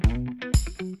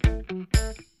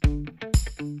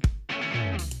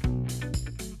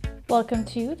Welcome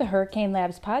to the Hurricane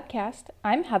Labs podcast.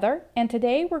 I'm Heather, and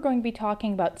today we're going to be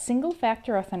talking about single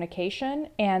factor authentication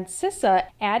and CISA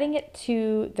adding it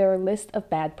to their list of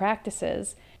bad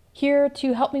practices. Here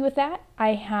to help me with that,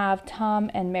 I have Tom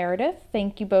and Meredith.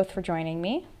 Thank you both for joining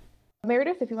me.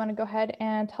 Meredith, if you want to go ahead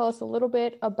and tell us a little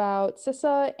bit about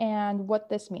CISA and what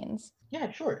this means. Yeah,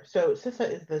 sure. So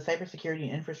CISA is the Cybersecurity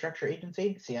and Infrastructure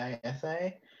Agency,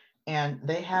 CISA, and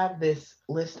they have this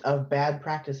list of bad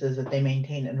practices that they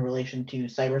maintain in relation to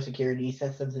cybersecurity,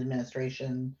 systems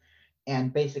administration,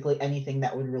 and basically anything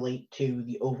that would relate to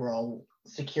the overall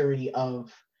security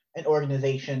of an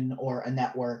organization or a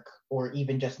network or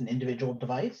even just an individual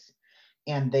device.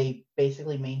 And they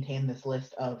basically maintain this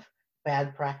list of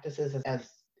bad practices as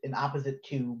an opposite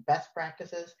to best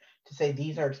practices to say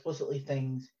these are explicitly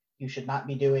things you should not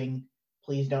be doing.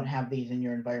 Please don't have these in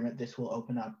your environment. This will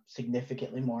open up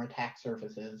significantly more attack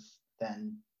surfaces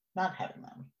than not having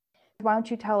them. Why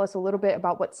don't you tell us a little bit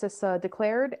about what CISA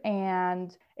declared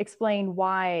and explain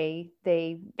why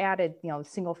they added,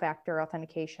 single factor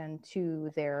authentication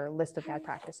to their list of bad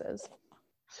practices?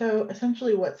 So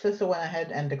essentially what CISA went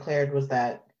ahead and declared was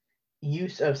that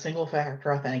use of single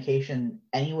factor authentication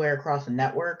anywhere across a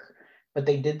network, but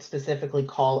they did specifically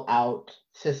call out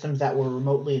systems that were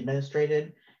remotely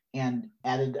administrated and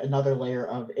added another layer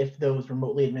of if those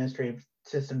remotely administrative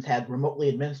systems had remotely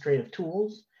administrative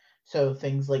tools. So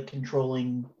things like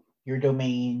controlling your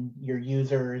domain, your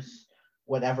users,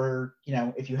 whatever,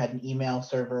 if you had an email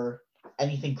server,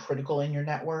 anything critical in your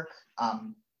network,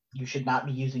 you should not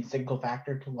be using single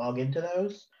factor to log into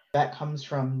those. That comes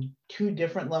from two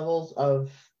different levels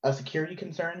of a security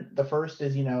concern. The first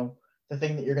is, the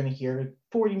thing that you're going to hear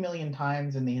 40 million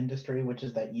times in the industry, which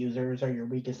is that users are your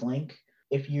weakest link.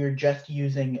 If you're just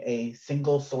using a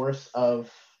single source of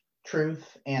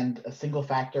truth and a single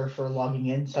factor for logging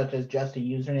in, such as just a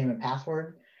username and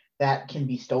password, that can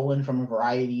be stolen from a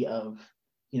variety of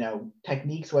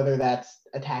techniques, whether that's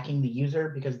attacking the user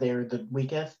because they're the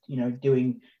weakest,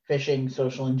 doing phishing,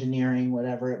 social engineering,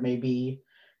 whatever it may be,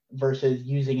 versus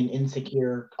using an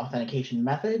insecure authentication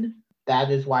method.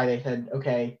 That is why they said,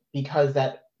 okay, because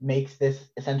that makes this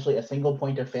essentially a single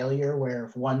point of failure where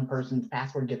if one person's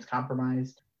password gets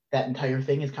compromised, that entire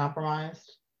thing is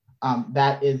compromised.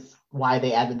 That is why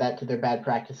they added that to their bad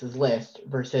practices list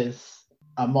versus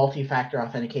a multi-factor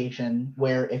authentication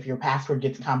where if your password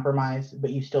gets compromised, but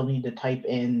you still need to type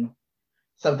in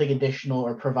something additional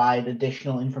or provide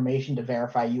additional information to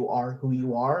verify you are who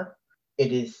you are,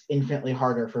 it is infinitely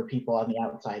harder for people on the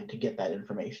outside to get that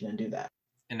information and do that.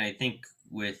 And I think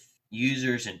with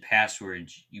users and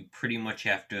passwords, you pretty much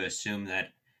have to assume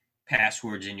that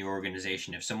passwords in your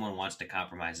organization, if someone wants to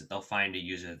compromise it, they'll find a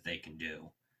user that they can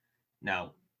do.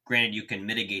 Now, granted, you can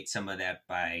mitigate some of that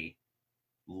by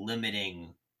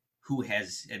limiting who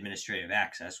has administrative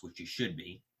access, which you should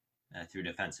be through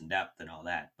defense in depth and all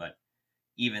that. But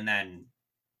even then,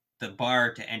 the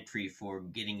bar to entry for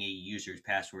getting a user's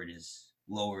password is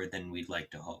lower than we'd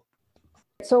like to hope.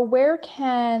 So where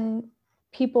can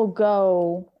people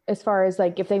go as far as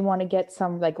if they want to get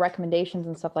some recommendations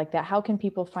and stuff like that? How can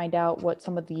people find out what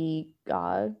some of the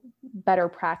better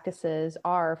practices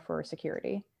are for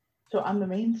security? So on the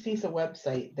main CISA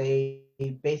website, they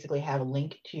basically have a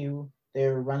link to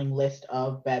their running list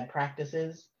of bad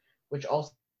practices, which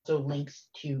also links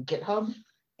to GitHub.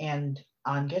 And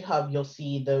on GitHub, you'll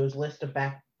see those list of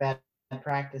bad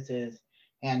practices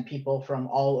and people from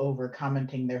all over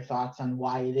commenting their thoughts on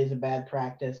why it is a bad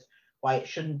practice, why it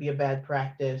shouldn't be a bad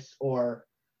practice, or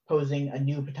posing a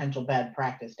new potential bad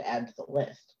practice to add to the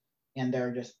list. And there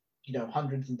are just,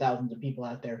 hundreds and thousands of people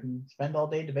out there who spend all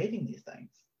day debating these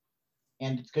things.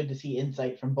 And it's good to see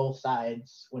insight from both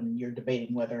sides when you're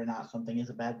debating whether or not something is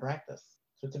a bad practice.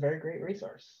 So it's a very great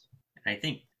resource. I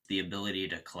think the ability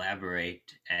to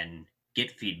collaborate and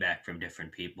get feedback from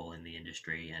different people in the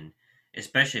industry, and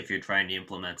especially if you're trying to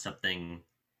implement something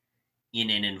in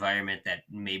an environment that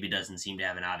maybe doesn't seem to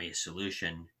have an obvious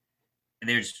solution,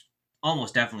 there's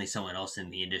almost definitely someone else in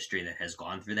the industry that has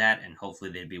gone through that, and hopefully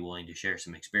they'd be willing to share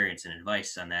some experience and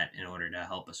advice on that in order to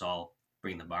help us all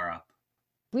bring the bar up.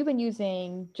 We've been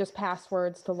using just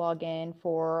passwords to log in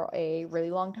for a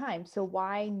really long time. So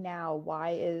why now?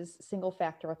 Why is single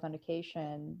factor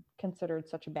authentication considered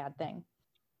such a bad thing?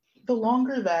 The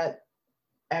longer that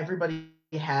everybody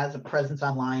has a presence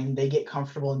online, they get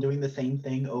comfortable in doing the same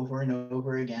thing over and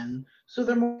over again. So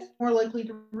they're more likely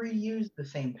to reuse the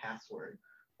same password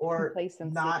or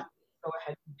not go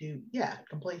ahead and do,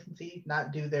 complacency,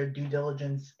 not do their due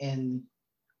diligence in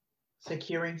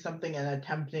securing something and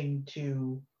attempting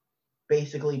to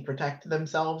basically protect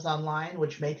themselves online,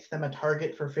 which makes them a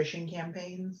target for phishing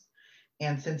campaigns.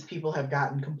 And since people have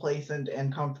gotten complacent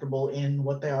and comfortable in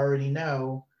what they already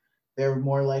know, they're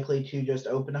more likely to just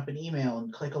open up an email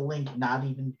and click a link, not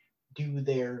even do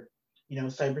their,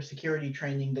 cybersecurity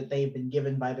training that they've been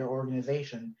given by their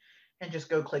organization, and just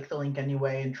go click the link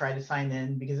anyway and try to sign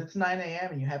in because it's 9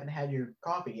 a.m. and you haven't had your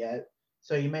coffee yet.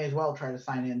 So you may as well try to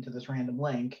sign in to this random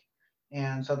link,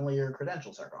 and suddenly your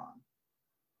credentials are gone.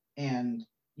 And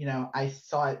I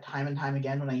saw it time and time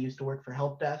again when I used to work for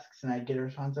help desks, and I'd get a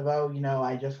response of, oh,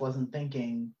 I just wasn't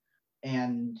thinking.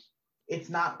 And it's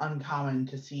not uncommon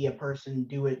to see a person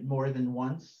do it more than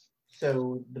once.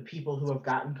 So the people who have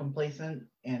gotten complacent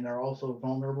and are also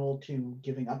vulnerable to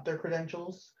giving up their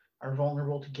credentials are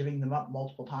vulnerable to giving them up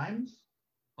multiple times.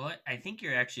 Well, I think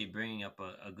you're actually bringing up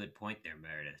a good point there,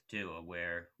 Meredith, too,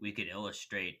 where we could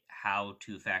illustrate how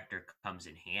two-factor comes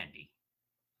in handy.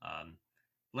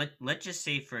 Let's just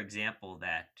say, for example,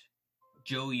 that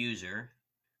Joe user,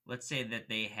 let's say that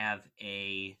they have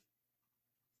a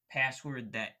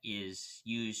password that is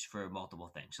used for multiple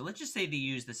things. So let's just say they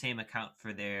use the same account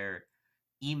for their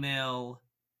email,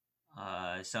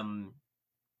 some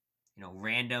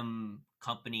random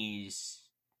company's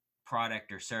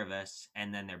product or service,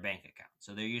 and then their bank account.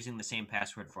 So they're using the same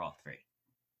password for all three.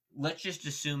 Let's just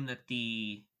assume that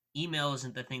the email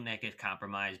isn't the thing that gets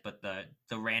compromised, but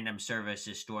the random service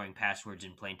is storing passwords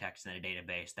in plain text in a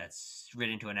database that's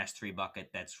written to an S3 bucket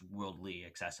that's worldly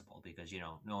accessible because,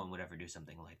 no one would ever do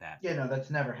something like that. Yeah, no, that's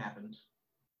never happened.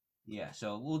 Yeah,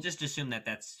 so we'll just assume that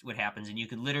that's what happens, and you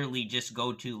could literally just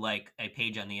go to like a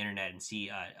page on the internet and see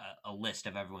a list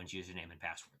of everyone's username and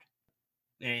password.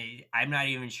 I'm not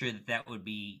even sure that would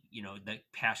be, the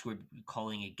password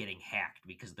calling it getting hacked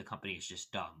because the company is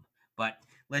just dumb. But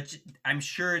I'm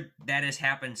sure that has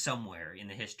happened somewhere in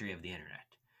the history of the internet.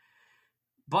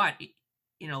 But,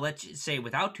 let's say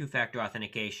without two-factor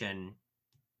authentication,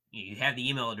 you have the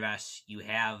email address, you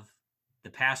have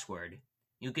the password,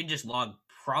 you can just log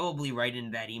probably right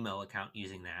into that email account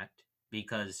using that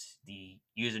because the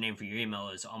username for your email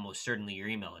is almost certainly your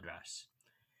email address.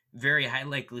 Very high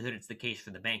likelihood it's the case for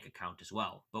the bank account as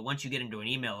well. But once you get into an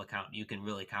email account, you can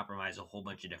really compromise a whole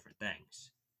bunch of different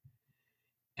things.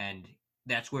 And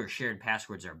that's where shared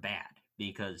passwords are bad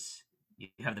because you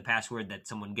have the password that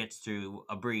someone gets through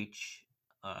a breach,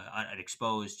 an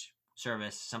exposed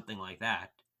service, something like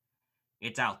that.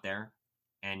 It's out there,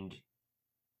 and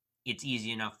it's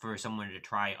easy enough for someone to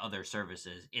try other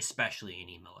services, especially an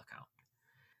email account.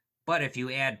 But if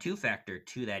you add two-factor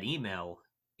to that email,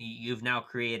 you've now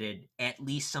created at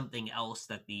least something else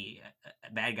that the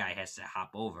bad guy has to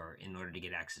hop over in order to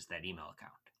get access to that email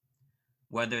account.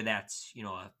 Whether that's,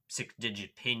 a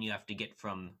 6-digit PIN you have to get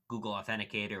from Google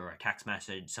Authenticator or a text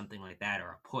message, something like that, or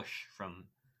a push from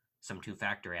some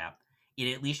two-factor app,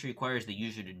 it at least requires the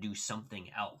user to do something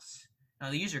else. Now,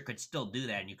 the user could still do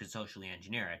that and you could socially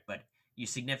engineer it, but you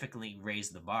significantly raise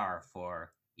the bar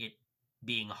for it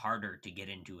being harder to get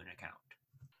into an account.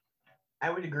 I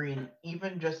would agree. And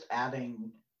even just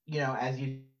adding, as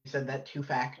you said, that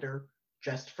two-factor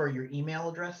just for your email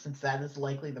address, since that is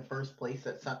likely the first place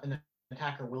that an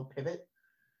attacker will pivot,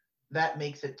 that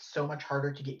makes it so much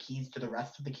harder to get keys to the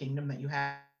rest of the kingdom that you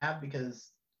have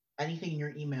because anything in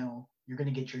your email, you're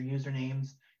going to get your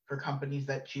usernames for companies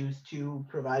that choose to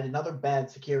provide another bad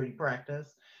security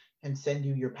practice and send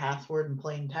you your password in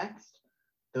plain text.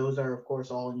 Those are, of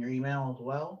course, all in your email as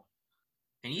well.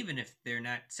 And even if they're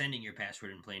not sending your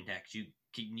password in plain text, you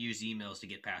can use emails to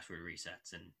get password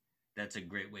resets, and that's a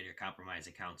great way to compromise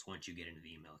accounts once you get into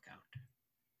the email account.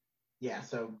 Yeah,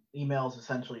 so email is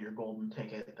essentially your golden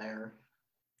ticket there.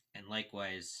 And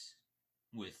likewise,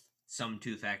 with some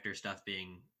two-factor stuff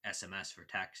being SMS for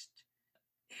text,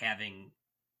 having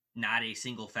not a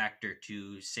single factor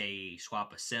to, say,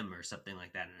 swap a SIM or something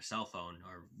like that in a cell phone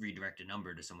or redirect a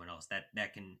number to someone else,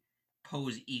 that can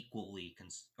pose equally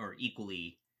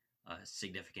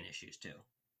significant issues too.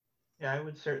 Yeah, I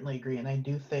would certainly agree. And I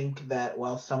do think that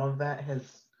while some of that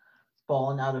has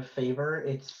fallen out of favor,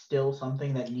 it's still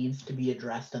something that needs to be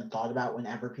addressed and thought about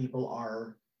whenever people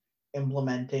are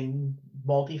implementing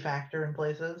multi-factor in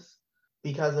places,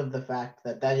 because of the fact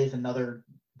that that is another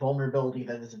vulnerability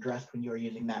that is addressed when you are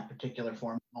using that particular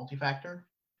form of multi-factor,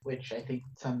 which I think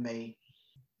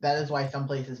that is why some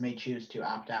places may choose to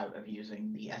opt out of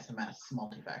using the SMS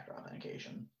multi-factor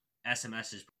authentication.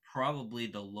 SMS is probably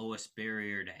the lowest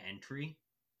barrier to entry.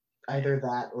 Either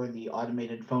that or the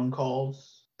automated phone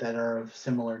calls that are of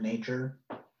similar nature.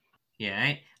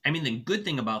 Yeah, I mean, the good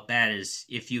thing about that is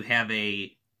if you have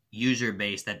a user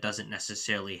base that doesn't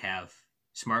necessarily have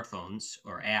smartphones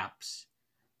or apps,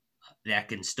 that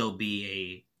can still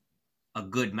be a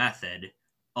good method,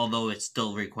 although it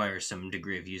still requires some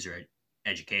degree of user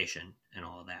education and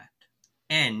all of that.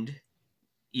 And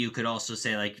you could also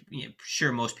say, like,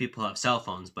 sure, most people have cell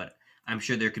phones, but I'm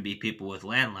sure there could be people with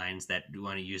landlines that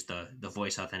want to use the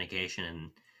voice authentication,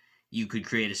 and you could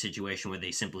create a situation where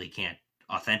they simply can't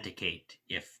authenticate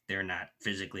if they're not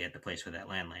physically at the place where that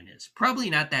landline is. Probably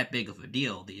not that big of a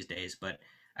deal these days, but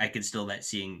I could still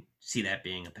see that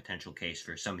being a potential case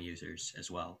for some users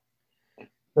as well.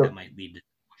 That might lead to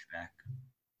pushback.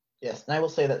 Yes, and I will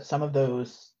say that some of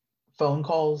those phone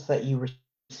calls that you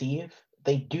receive,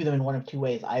 they do them in one of two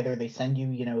ways. Either they send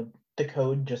you, the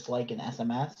code just like an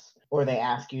SMS, or they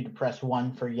ask you to press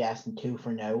 1 for yes and 2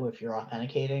 for no if you're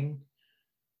authenticating.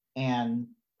 And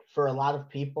for a lot of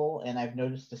people, and I've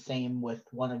noticed the same with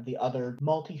one of the other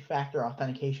multi-factor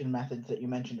authentication methods that you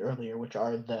mentioned earlier, which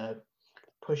are the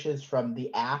pushes from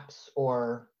the apps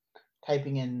or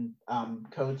typing in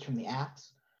codes from the apps,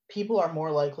 people are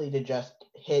more likely to just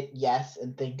hit yes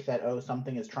and think that, oh,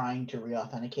 something is trying to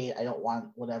re-authenticate. I don't want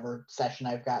whatever session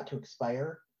I've got to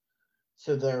expire.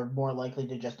 So they're more likely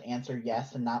to just answer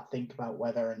yes and not think about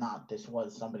whether or not this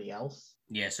was somebody else.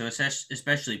 Yeah, so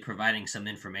especially providing some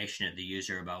information to the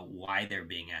user about why they're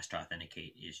being asked to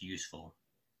authenticate is useful.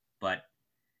 But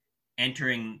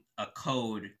entering a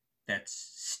code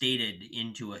that's stated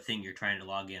into a thing you're trying to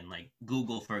log in, like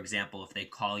Google, for example, if they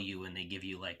call you and they give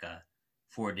you like a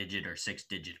 4-digit or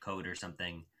 6-digit code or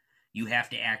something, you have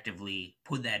to actively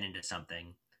put that into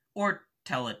something or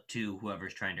tell it to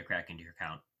whoever's trying to crack into your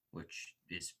account, which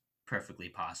is perfectly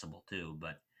possible too.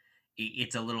 But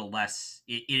it's a little less,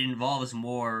 it involves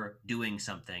more doing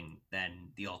something than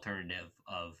the alternative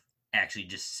of actually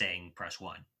just saying press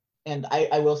 1. And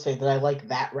I will say that I like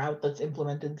that route that's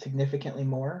implemented significantly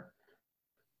more.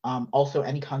 Also,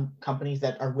 any companies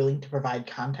that are willing to provide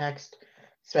context,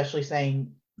 especially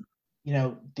saying,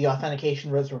 the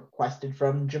authentication was requested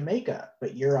from Jamaica,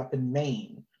 but you're up in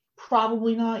Maine.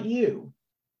 Probably not you.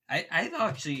 I've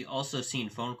actually also seen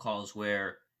phone calls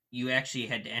where you actually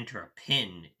had to enter a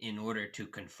PIN in order to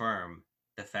confirm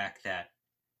the fact that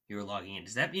you were logging in.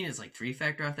 Does that mean it's like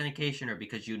 3-factor authentication, or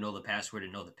because you know the password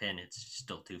and know the PIN, it's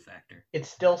still 2-factor? It's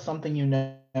still something you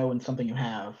know and something you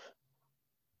have.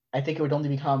 I think it would only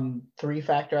become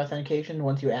 3-factor authentication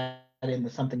once you add in the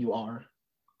something you are.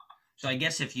 So I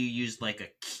guess if you used like a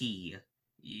key,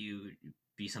 you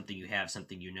be something you have,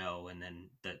 something you know, and then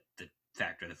the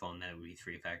factor of the phone, that would be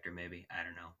 3-factor maybe. I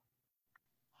don't know.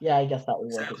 Yeah, I guess that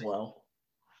would work as well.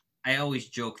 I always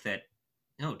joke that,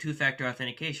 no, 2-factor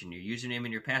authentication, your username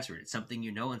and your password, it's something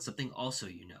you know and something also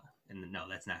you know. And no,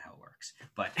 that's not how it works.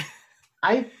 But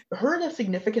I've heard a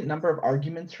significant number of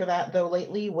arguments for that, though,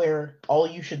 lately, where all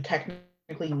you should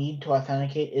technically need to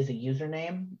authenticate is a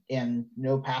username and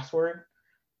no password.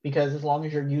 Because as long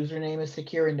as your username is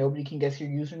secure and nobody can guess your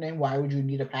username, why would you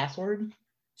need a password?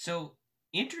 So,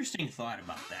 interesting thought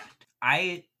about that.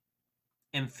 I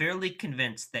am fairly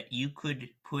convinced that you could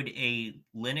put a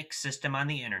Linux system on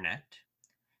the internet,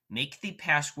 make the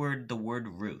password the word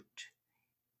root,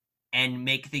 and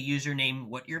make the username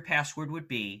what your password would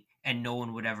be, and no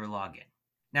one would ever log in.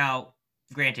 Now,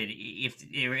 granted,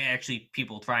 if there were actually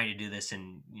people trying to do this,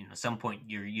 and some point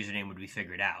your username would be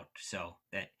figured out, so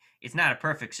that it's not a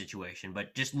perfect situation.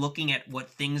 But just looking at what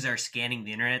things are scanning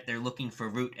the internet, they're looking for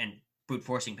root and brute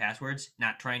forcing passwords,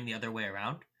 not trying the other way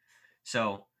around.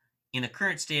 So, in the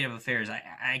current state of affairs,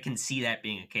 I can see that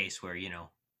being a case where the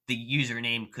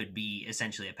username could be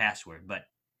essentially a password, but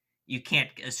you can't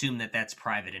assume that that's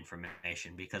private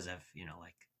information because of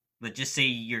like, let's just say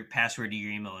your password to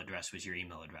your email address was your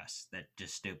email address. That's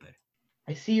just stupid.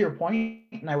 I see your point,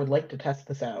 and I would like to test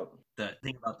this out. The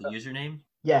thing about the username?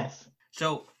 Yes.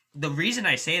 So the reason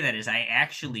I say that is I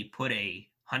actually put a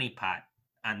honeypot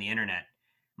on the internet,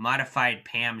 modified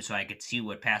PAM so I could see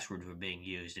what passwords were being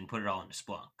used, and put it all into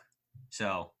Splunk.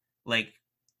 So like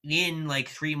in like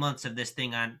 3 months of this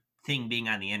thing being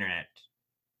on the internet,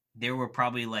 there were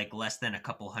probably like less than a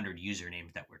couple hundred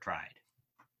usernames that were tried,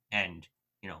 and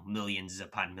millions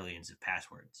upon millions of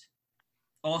passwords.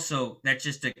 Also, that's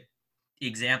just an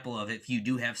example of, if you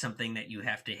do have something that you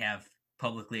have to have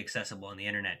publicly accessible on the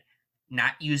internet,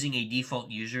 not using a default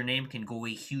username can go a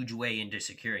huge way into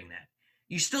securing that.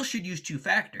 You still should use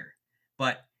 2-factor,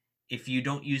 but if you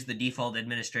don't use the default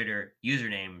administrator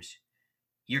usernames,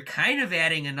 you're kind of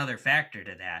adding another factor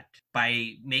to that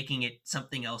by making it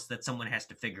something else that someone has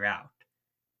to figure out.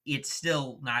 It's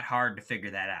still not hard to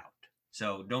figure that out.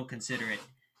 So don't consider it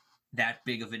that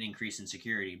big of an increase in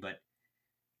security, but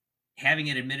having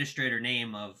an administrator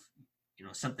name of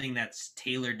something that's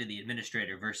tailored to the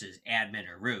administrator versus admin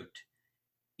or root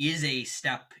is a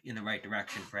step in the right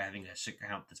direction for having a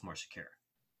account that's more secure.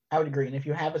 I would agree. And if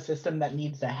you have a system that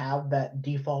needs to have that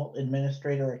default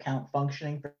administrator account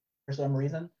functioning for some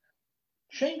reason,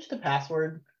 change the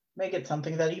password, make it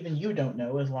something that even you don't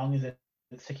know as long as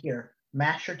it's secure.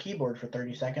 Mash your keyboard for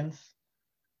 30 seconds.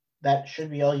 That should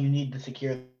be all you need to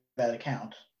secure that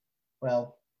account.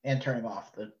 Well, and turning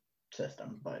off the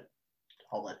system, but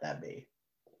I'll let that be.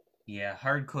 Yeah,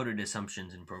 hard-coded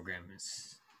assumptions in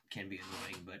programs can be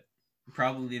annoying, but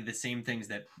probably the same things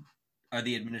that are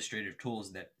the administrative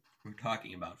tools that we're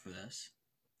talking about for this.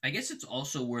 I guess it's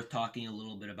also worth talking a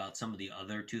little bit about some of the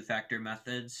other two-factor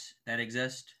methods that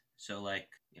exist. So, like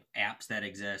apps that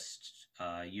exist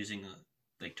using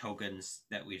like tokens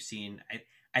that we've seen.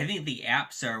 I think the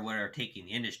apps are what are taking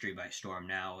the industry by storm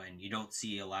now, and you don't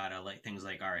see a lot of like things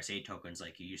like RSA tokens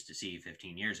like you used to see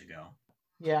 15 years ago.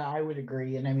 Yeah, I would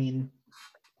agree. And I mean,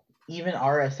 even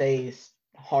RSA's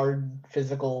hard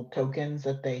physical tokens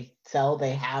that they sell,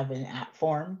 they have in app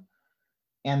form.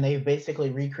 And they've basically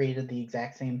recreated the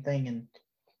exact same thing, and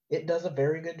it does a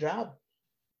very good job.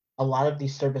 A lot of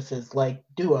these services like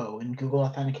Duo and Google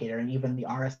Authenticator and even the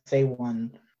RSA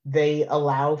one, they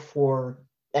allow for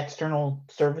external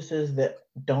services that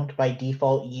don't by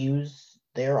default use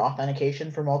their authentication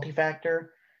for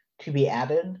multi-factor to be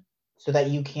added so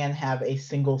that you can have a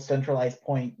single centralized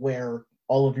point where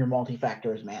all of your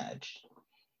multi-factor is managed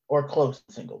or close to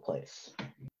a single place.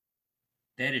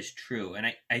 That is true.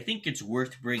 And I think it's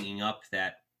worth bringing up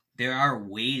that there are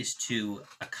ways to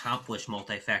accomplish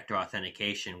multi-factor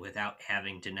authentication without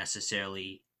having to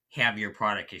necessarily have your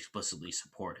product explicitly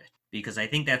support it. Because I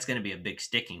think that's going to be a big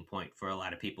sticking point for a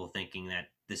lot of people thinking that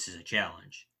this is a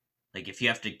challenge. Like if you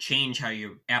have to change how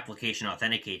your application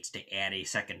authenticates to add a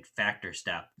second factor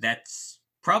step, that's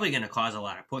probably going to cause a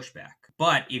lot of pushback.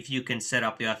 But if you can set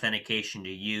up the authentication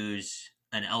to use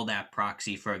an LDAP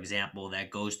proxy, for example, that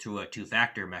goes through a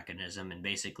two-factor mechanism and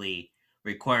basically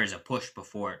requires a push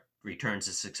before it returns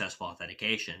a successful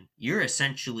authentication, you're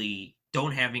essentially you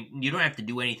don't have to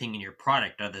do anything in your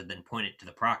product other than point it to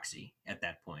the proxy at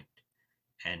that point.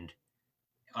 And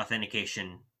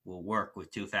authentication will work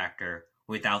with two-factor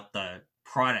without the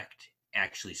product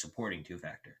actually supporting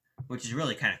two-factor, which is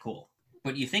really kind of cool.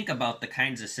 But you think about the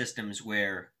kinds of systems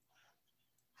where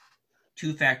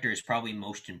two-factor is probably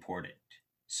most important.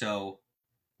 So,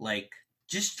 like,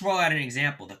 just throw out an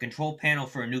example. The control panel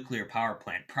for a nuclear power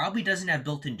plant probably doesn't have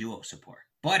built-in Duo support,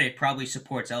 but it probably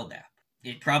supports LDAP.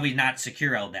 It probably not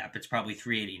secure LDAP. It's probably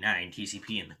 389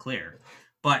 TCP in the clear.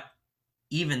 But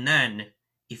even then,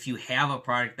 if you have a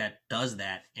product that does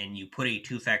that and you put a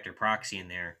two-factor proxy in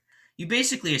there, you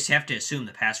basically just have to assume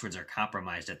the passwords are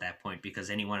compromised at that point because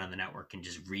anyone on the network can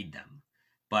just read them.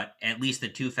 But at least the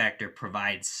two-factor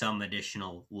provides some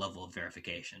additional level of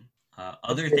verification.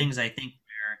 Other things I think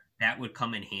where that would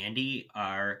come in handy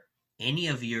are any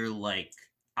of your like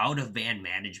out-of-band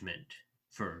management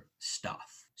for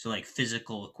stuff. So like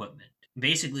physical equipment.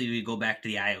 Basically, we go back to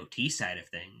the IoT side of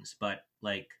things, but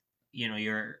like,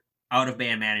 your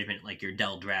out-of-band management, like your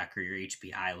Dell DRAC or your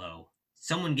HP ILO,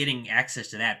 someone getting access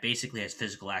to that basically has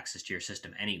physical access to your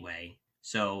system anyway.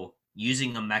 So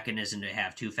using a mechanism to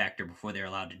have two-factor before they're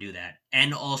allowed to do that,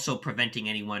 and also preventing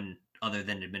anyone other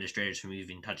than administrators from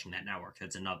even touching that network.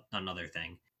 That's another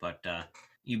thing. But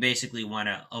you basically want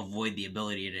to avoid the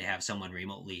ability to have someone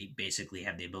remotely basically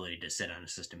have the ability to sit on a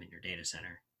system in your data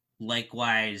center.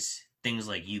 Likewise, things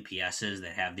like UPSs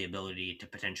that have the ability to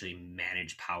potentially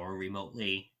manage power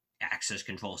remotely, access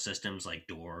control systems like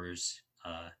doors,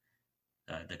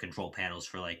 the control panels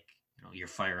for like your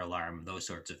fire alarm, those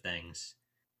sorts of things.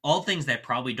 All things that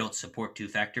probably don't support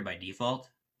two-factor by default,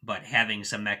 but having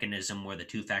some mechanism where the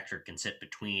two-factor can sit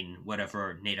between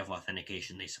whatever native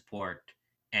authentication they support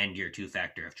and your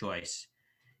two-factor of choice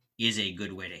is a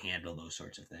good way to handle those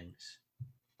sorts of things.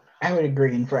 I would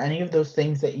agree. And for any of those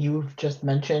things that you've just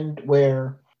mentioned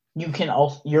where you can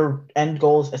also, your end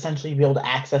goal is essentially be able to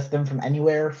access them from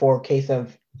anywhere for a case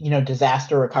of,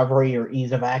 disaster recovery or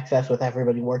ease of access with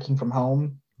everybody working from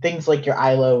home. Things like your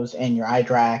ILOs and your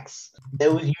iDRACs,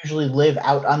 those usually live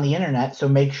out on the internet, so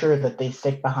make sure that they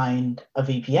stick behind a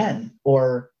VPN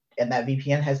and that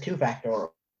VPN has two-factor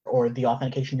or the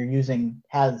authentication you're using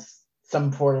has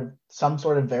some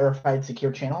sort of verified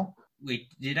secure channel. Wait,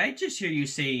 did I just hear you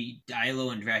say ILO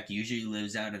and DRAC usually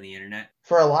lives out on the internet?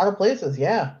 For a lot of places,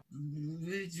 yeah.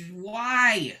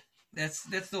 Why? That's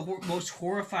the most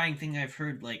horrifying thing I've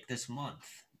heard like this month.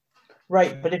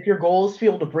 Right, but if your goal is to be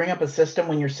able to bring up a system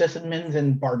when your sysadmin's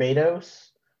in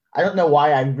Barbados, I don't know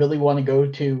why I really want to go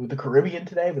to the Caribbean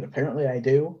today, but apparently I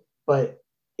do. But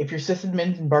if your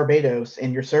sysadmin's in Barbados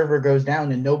and your server goes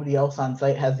down and nobody else on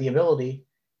site has the ability,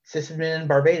 sysadmin in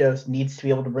Barbados needs to be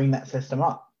able to bring that system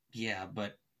up. Yeah,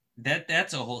 but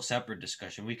That's a whole separate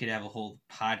discussion. We could have a whole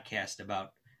podcast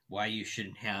about why you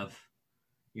shouldn't have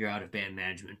your out of band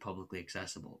management publicly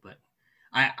accessible. But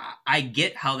I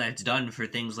get how that's done for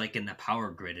things like in the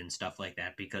power grid and stuff like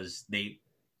that, because they,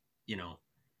 you know,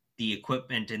 the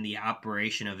equipment and the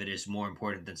operation of it is more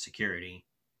important than security.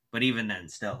 But even then,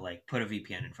 still, like, put a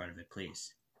VPN in front of it,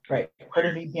 please. Right. Put a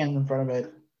VPN in front of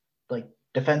it. Like,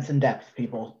 defense in depth,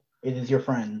 people. It is your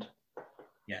friend.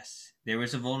 Yes. There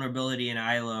was a vulnerability in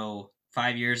ILO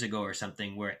 5 years ago or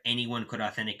something where anyone could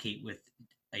authenticate with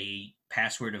a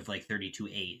password of like 32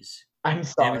 A's. I'm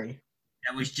sorry.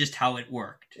 That was just how it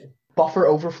worked. Buffer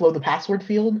overflow the password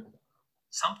field?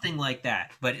 Something like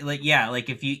that. But like, yeah, like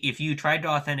if you tried to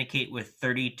authenticate with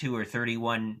 32 or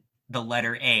 31, the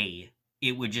letter A,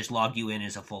 it would just log you in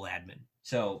as a full admin.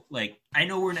 So like, I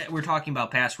know we're talking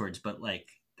about passwords, but like,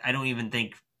 I don't even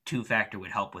think two-factor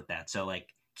would help with that. So like,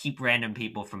 keep random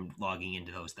people from logging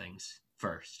into those things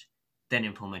first, then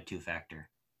implement two-factor,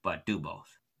 but do both.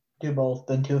 Do both,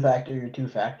 then two-factor your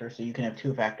two-factor, so you can have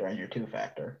two-factor on your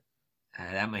two-factor.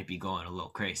 That might be going a little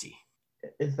crazy.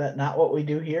 Is that not what we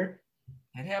do here?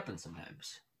 It happens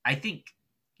sometimes. I think,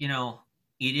 it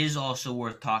is also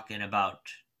worth talking about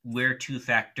where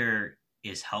two-factor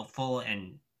is helpful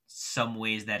and some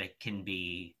ways that it can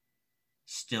be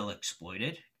still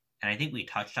exploited. And I think we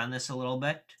touched on this a little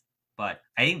bit, but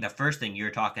I think the first thing you're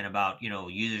talking about,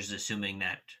 users assuming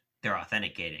that they're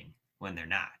authenticating when they're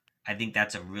not. I think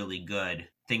that's a really good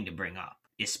thing to bring up,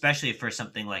 especially for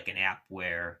something like an app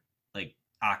where, like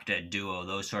Okta, Duo,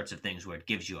 those sorts of things where it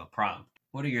gives you a prompt.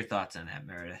 What are your thoughts on that,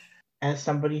 Meredith? As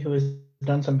somebody who has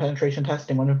done some penetration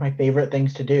testing, one of my favorite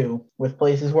things to do with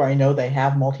places where I know they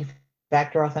have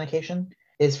multi-factor authentication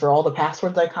is for all the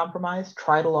passwords I compromise,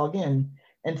 try to log in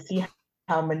and see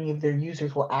how many of their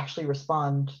users will actually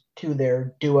respond to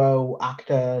their Duo,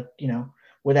 Okta,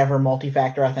 whatever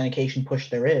multi-factor authentication push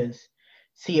there is.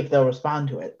 See if they'll respond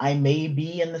to it. I may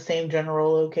be in the same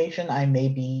general location. I may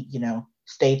be,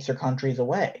 states or countries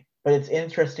away. But it's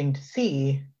interesting to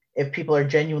see if people are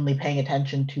genuinely paying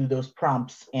attention to those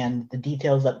prompts and the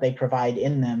details that they provide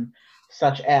in them,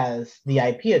 such as the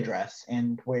IP address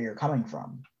and where you're coming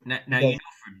from. Now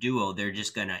for Duo, they're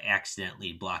just going to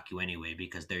accidentally block you anyway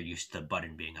because they're used to the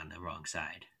button being on the wrong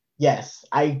side. Yes.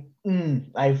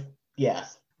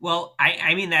 Yes. Well,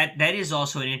 I mean, that is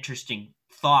also an interesting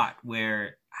thought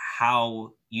where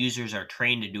how users are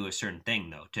trained to do a certain thing,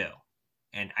 though, too.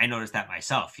 And I noticed that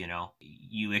myself,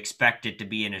 you expect it to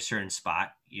be in a certain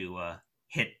spot. You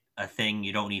hit a thing,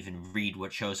 you don't even read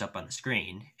what shows up on the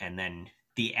screen. And then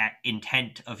the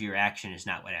intent of your action is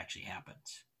not what actually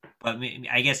happens. But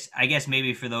I guess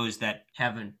maybe for those that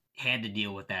haven't had to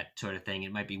deal with that sort of thing,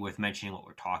 it might be worth mentioning what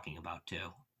we're talking about,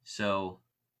 too. So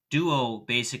Duo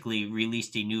basically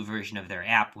released a new version of their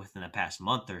app within the past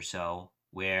month or so,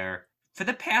 where for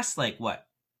the past,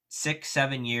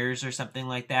 6-7 years or something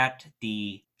like that,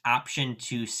 the option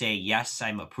to say, yes,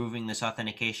 I'm approving this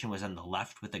authentication was on the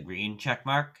left with a green check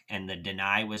mark, and the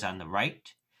deny was on the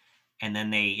right. And then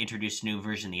they introduced a new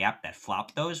version of the app that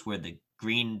flopped those, where the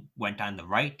green went on the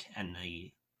right and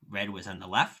the red was on the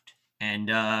left. And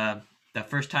the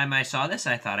first time I saw this,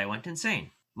 I thought I went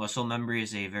insane. Muscle memory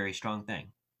is a very strong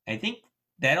thing. I think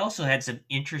that also had some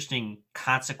interesting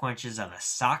consequences on the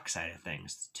SOC side of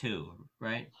things, too,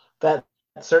 right? That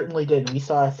certainly did. We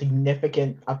saw a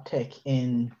significant uptick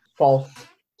in false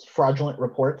fraudulent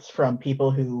reports from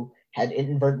people who had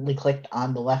inadvertently clicked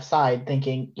on the left side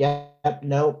thinking, yep,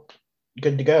 nope,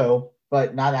 good to go,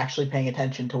 but not actually paying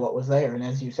attention to what was there. And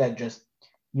as you said, just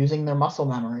using their muscle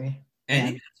memory. And I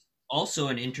think that's also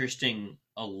an interesting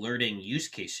alerting use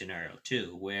case scenario,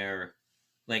 too, where,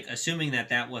 assuming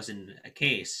that wasn't a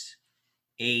case,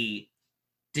 a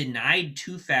denied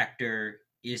two-factor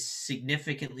is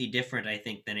significantly different, I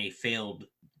think, than a failed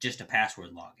just a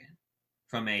password login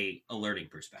from a alerting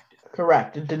perspective.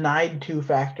 Correct. A denied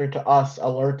two-factor to us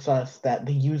alerts us that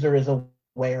the user is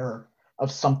aware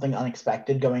of something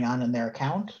unexpected going on in their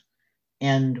account.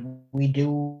 And we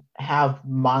do have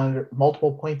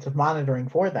multiple points of monitoring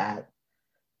for that,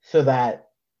 so that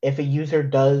if a user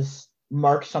does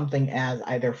mark something as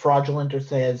either fraudulent or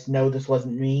says, no, this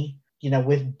wasn't me,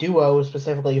 with Duo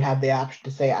specifically, you have the option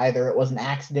to say either it was an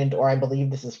accident or I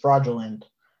believe this is fraudulent.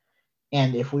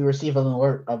 And if we receive an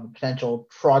alert of potential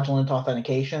fraudulent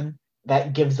authentication,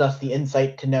 that gives us the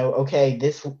insight to know, okay,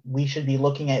 we should be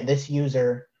looking at this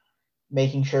user,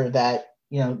 making sure that,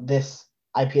 this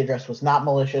IP address was not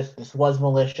malicious, this was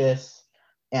malicious,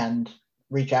 and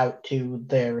reach out to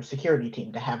their security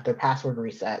team to have their password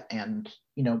reset and,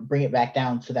 bring it back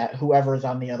down so that whoever is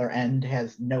on the other end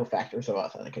has no factors of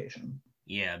authentication.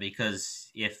 Yeah, because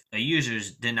if a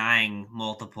user's denying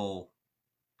multiple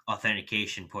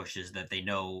authentication pushes that they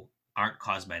know aren't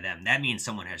caused by them, that means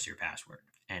someone has your password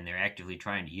and they're actively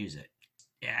trying to use it.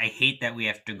 I hate that we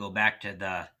have to go back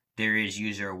to there is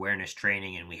user awareness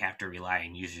training and we have to rely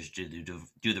on users to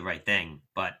do the right thing.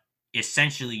 But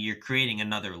essentially, you're creating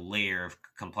another layer of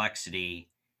complexity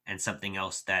and something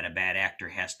else that a bad actor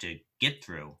has to get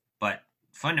through. But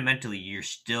fundamentally, you're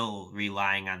still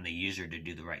relying on the user to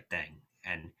do the right thing.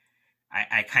 And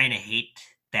I kind of hate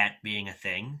that being a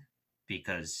thing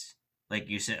because, like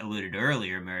you said, alluded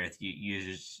earlier, Meredith,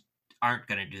 users aren't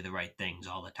going to do the right things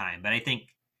all the time. But I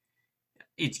think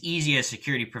it's easy as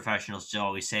security professionals to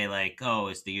always say like, "Oh,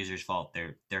 it's the user's fault.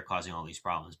 They're causing all these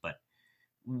problems." But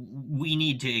we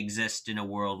need to exist in a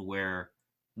world where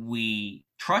we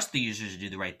trust the users to do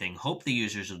the right thing, hope the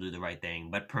users will do the right thing,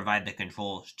 but provide the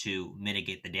controls to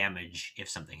mitigate the damage if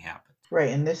something happens. Right,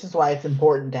 and this is why it's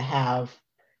important to have,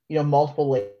 multiple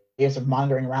layers of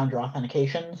monitoring around your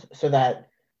authentications, so that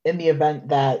in the event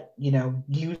that,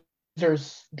 the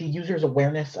user's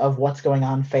awareness of what's going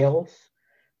on fails,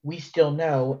 we still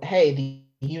know, hey, the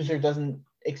user doesn't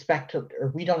expect to,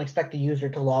 or we don't expect the user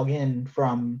to log in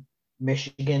from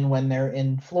Michigan when they're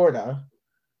in Florida.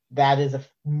 That is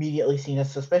immediately seen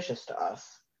as suspicious to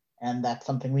us, and that's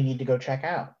something we need to go check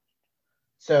out.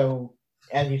 So,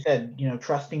 as you said,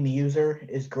 trusting the user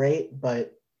is great,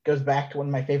 but goes back to one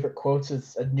of my favorite quotes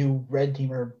is a new red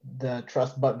teamer, the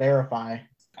trust but verify.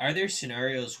 Are there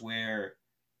scenarios where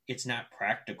it's not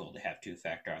practical to have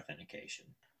two-factor authentication?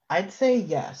 I'd say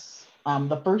yes.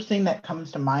 The first thing that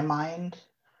comes to my mind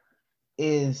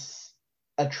is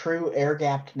a true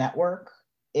air-gapped network.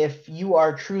 If you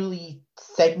are truly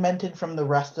segmented from the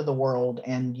rest of the world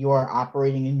and you are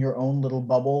operating in your own little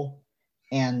bubble,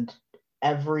 and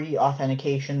every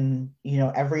authentication,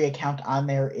 every account on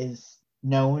there is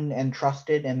known and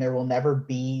trusted, and there will never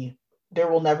be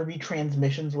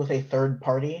transmissions with a third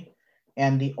party,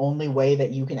 and the only way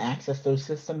that you can access those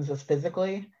systems is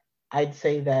physically, I'd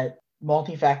say that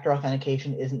multi-factor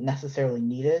authentication isn't necessarily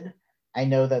needed. I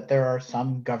know that there are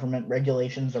some government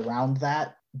regulations around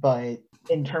that, but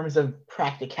in terms of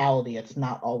practicality, it's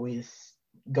not always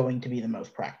going to be the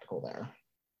most practical there.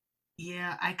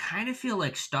 Yeah, I kind of feel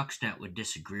like Stuxnet would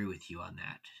disagree with you on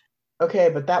that. Okay,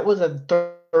 but that was a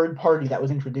third party that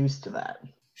was introduced to that.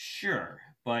 Sure,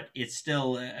 but it's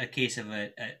still a case of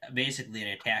basically an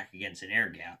attack against an air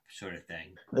gap sort of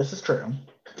thing. This is true.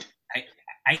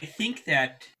 I think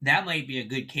that might be a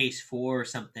good case for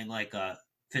something like a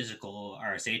physical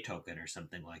RSA token or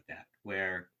something like that,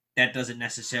 where that doesn't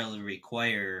necessarily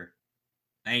require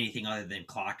anything other than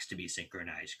clocks to be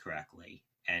synchronized correctly,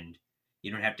 and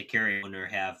you don't have to carry one or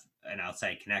have an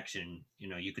outside connection.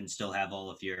 You can still have all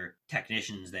of your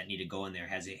technicians that need to go in there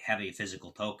have a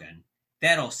physical token.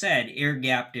 That all said, air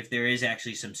gapped, if there is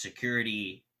actually some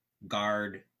security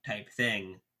guard type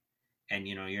thing, and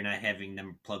you're not having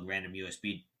them plug random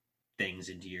USB things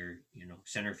into your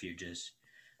centrifuges.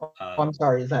 I'm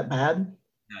sorry, is that bad?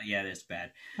 Yeah, that's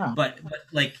bad. Huh. But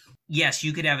like, yes,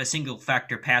 you could have a single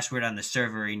factor password on the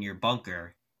server in your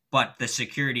bunker, but the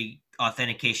security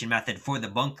authentication method for the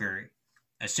bunker,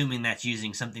 assuming that's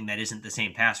using something that isn't the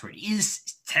same password, is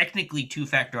technically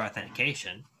two-factor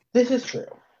authentication. This is true.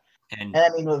 And I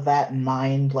mean, with that in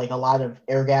mind, like, a lot of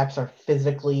air gaps are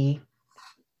physically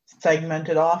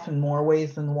segmented off in more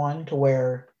ways than one, to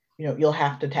where you'll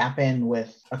have to tap in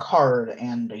with a card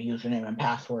and a username and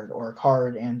password, or a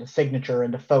card and a signature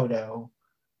and a photo.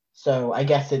 So I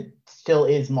guess it still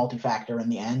is multi-factor in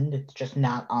the end. It's just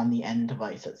not on the end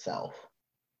device itself.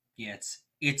 Yeah,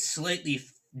 it's slightly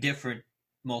different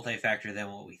multi-factor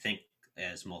than what we think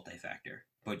as multi-factor,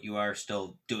 but you are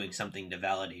still doing something to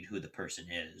validate who the person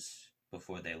is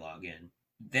before they log in.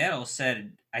 That all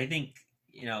said, I think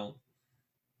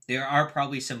there are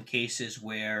probably some cases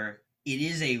where it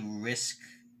is a risk,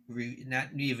 not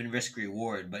even risk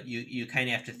reward, but you kind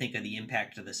of have to think of the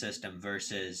impact of the system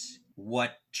versus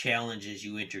what challenges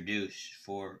you introduce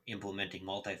for implementing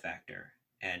multi-factor.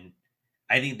 And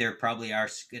I think there probably are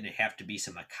going to have to be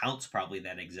some accounts probably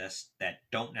that exist that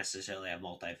don't necessarily have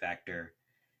multi-factor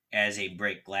as a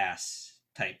break glass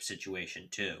type situation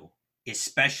too,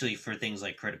 especially for things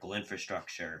like critical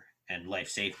infrastructure and life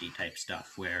safety type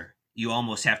stuff, where you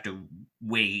almost have to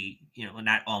weigh,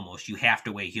 not almost, you have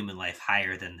to weigh human life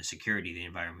higher than the security of the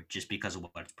environment just because of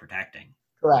what it's protecting.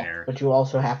 Correct. But you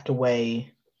also have to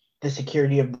weigh the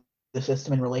security of the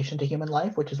system in relation to human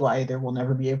life, which is why there will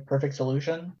never be a perfect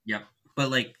solution. Yep. But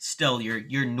like, still,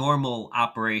 your normal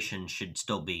operation should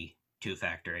still be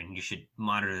two-factor, and you should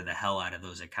monitor the hell out of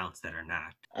those accounts that are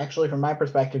not. Actually, from my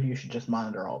perspective, you should just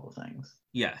monitor all the things.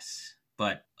 Yes.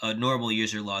 but a normal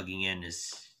user logging in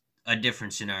is a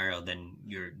different scenario than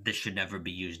your "this should never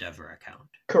be used ever" account.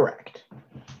 Correct.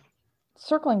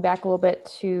 Circling back a little bit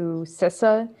to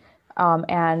CISA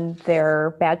and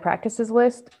their bad practices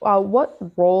list, what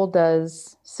role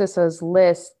does CISA's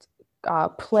list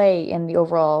play in the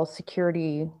overall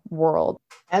security world?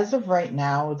 As of right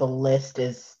now, the list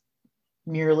is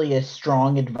merely a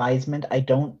strong advisement. I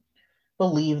don't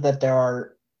believe that there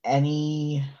are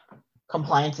any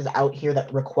compliances out here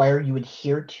that require you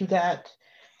adhere to that,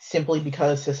 simply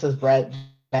because CISA's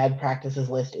bad practices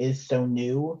list is so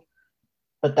new.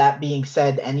 But that being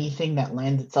said, anything that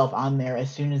lands itself on there,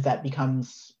 as soon as that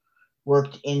becomes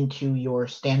worked into your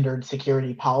standard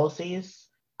security policies,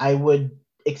 I would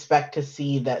expect to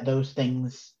see that those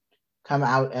things come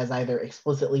out as either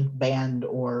explicitly banned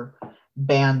or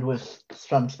banned with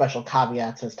some special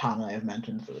caveats, as Tom and I have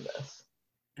mentioned through this.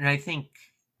 And I think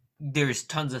there's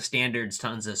tons of standards,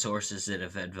 tons of sources that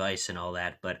have advice and all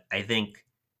that, but I think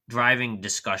driving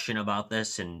discussion about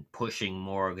this and pushing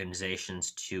more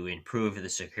organizations to improve the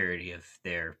security of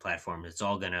their platform, it's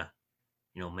all gonna,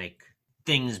 make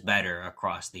things better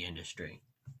across the industry.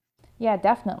 Yeah,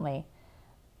 definitely.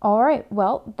 All right,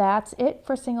 well, that's it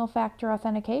for single factor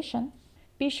authentication.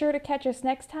 Be sure to catch us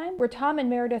next time, where Tom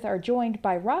and Meredith are joined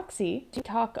by Roxy to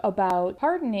talk about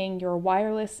hardening your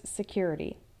wireless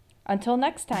security. Until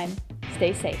next time,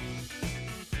 stay safe.